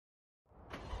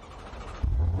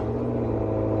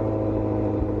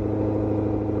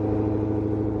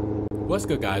What's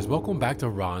good, guys? Welcome back to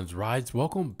Ron's Rides.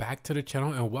 Welcome back to the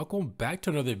channel and welcome back to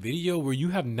another video where you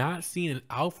have not seen an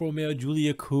Alfa Romeo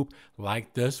Giulia Coupe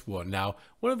like this one. Now,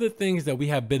 one of the things that we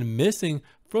have been missing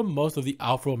from most of the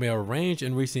Alfa Romeo range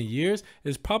in recent years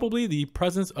is probably the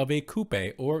presence of a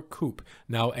coupe or coupe.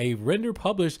 Now, a render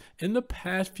published in the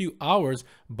past few hours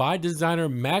by designer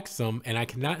Maxim, and I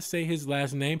cannot say his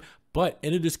last name, but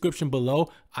in the description below,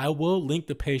 I will link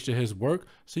the page to his work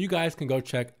so you guys can go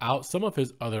check out some of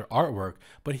his other artwork.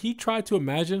 But he tried to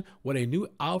imagine what a new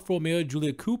Alfa Romeo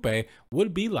Giulia Coupe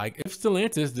would be like if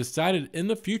Stellantis decided in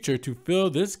the future to fill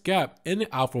this gap in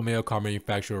the Alfa Romeo car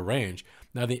manufacturer range.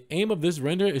 Now, the aim of this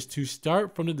render is to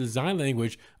start from the design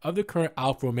language of the current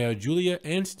Alfa Romeo Giulia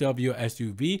and Stelvio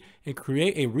SUV and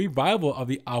create a revival of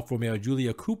the Alfa Romeo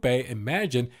Giulia Coupe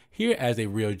imagined here as a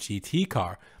real GT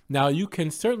car. Now, you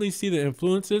can certainly see the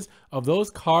influences of those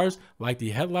cars like the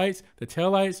headlights, the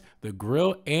taillights, the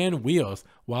grille, and wheels,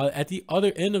 while at the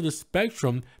other end of the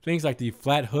spectrum, things like the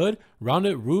flat hood,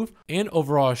 rounded roof, and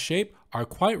overall shape are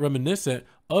quite reminiscent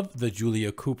of the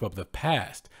Giulia Coupe of the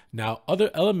past. Now, other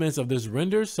elements of this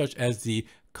render, such as the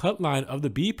cut line of the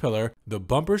B-pillar, the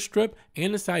bumper strip,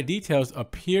 and the side details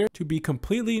appear to be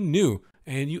completely new.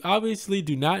 And you obviously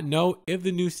do not know if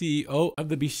the new CEO of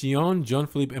the Bichon,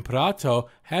 Gianfilippo Imperato,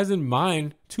 has in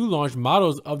mind to launch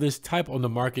models of this type on the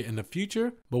market in the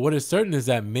future. But what is certain is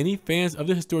that many fans of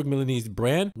the historic Milanese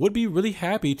brand would be really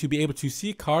happy to be able to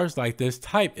see cars like this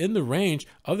type in the range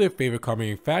of their favorite car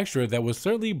manufacturer that will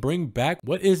certainly bring back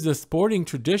what is the sporting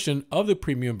tradition of the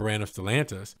premium brand of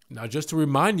Stellantis. Now, just to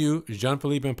remind you,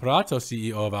 Gianfilippo Imperato,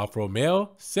 CEO of Alfa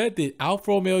Romeo, said that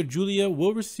Alfa Romeo Giulia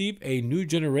will receive a new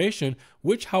generation,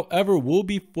 which however will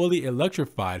be fully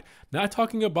electrified. Not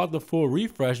talking about the full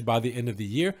refresh by the end of the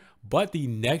year, but the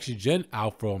next gen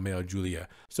Alfa Romeo Giulia.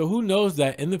 So who knows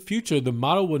that in the future the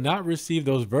model will not receive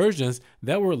those versions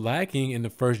that were lacking in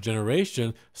the first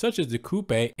generation, such as the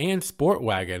coupe and sport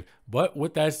wagon. But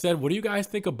with that said, what do you guys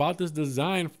think about this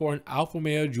design for an Alfa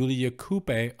Romeo Giulia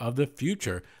Coupe of the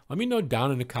future? Let me know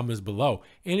down in the comments below.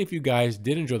 And if you guys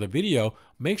did enjoy the video,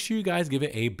 make sure you guys give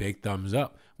it a big thumbs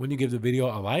up. When you give the video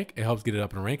a like, it helps get it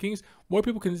up in rankings. More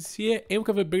people can see it and we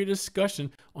can have a bigger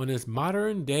discussion on this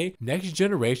modern day, next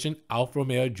generation Alfa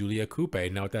Romeo Giulia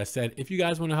Coupe. Now, with that said, if you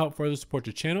guys want to help further support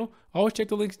the channel, always check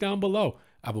the links down below.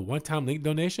 I have a one-time link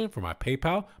donation for my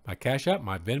PayPal, my Cash App,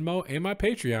 my Venmo, and my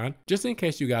Patreon. Just in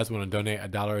case you guys want to donate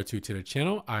 $1 or $2 to the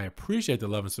channel, I appreciate the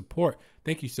love and support.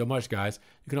 Thank you so much, guys.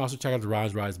 You can also check out the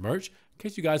Ron's Rides merch in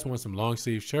case you guys want some long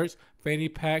sleeve shirts, fanny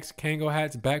packs, Kango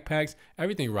hats, backpacks,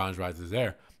 everything Ron's Rides is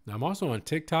there. Now, I'm also on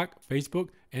TikTok, Facebook,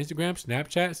 Instagram,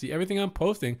 Snapchat. See everything I'm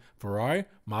posting, Ferrari,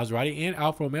 Maserati, and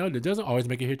Alfa Romeo that doesn't always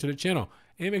make it here to the channel.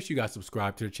 And make sure you guys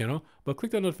subscribe to the channel, but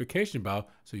click that notification bell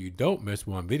so you don't miss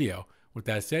one video. With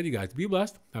that said, you guys be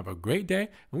blessed, have a great day,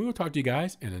 and we will talk to you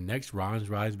guys in the next Ron's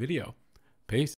Rides video. Peace.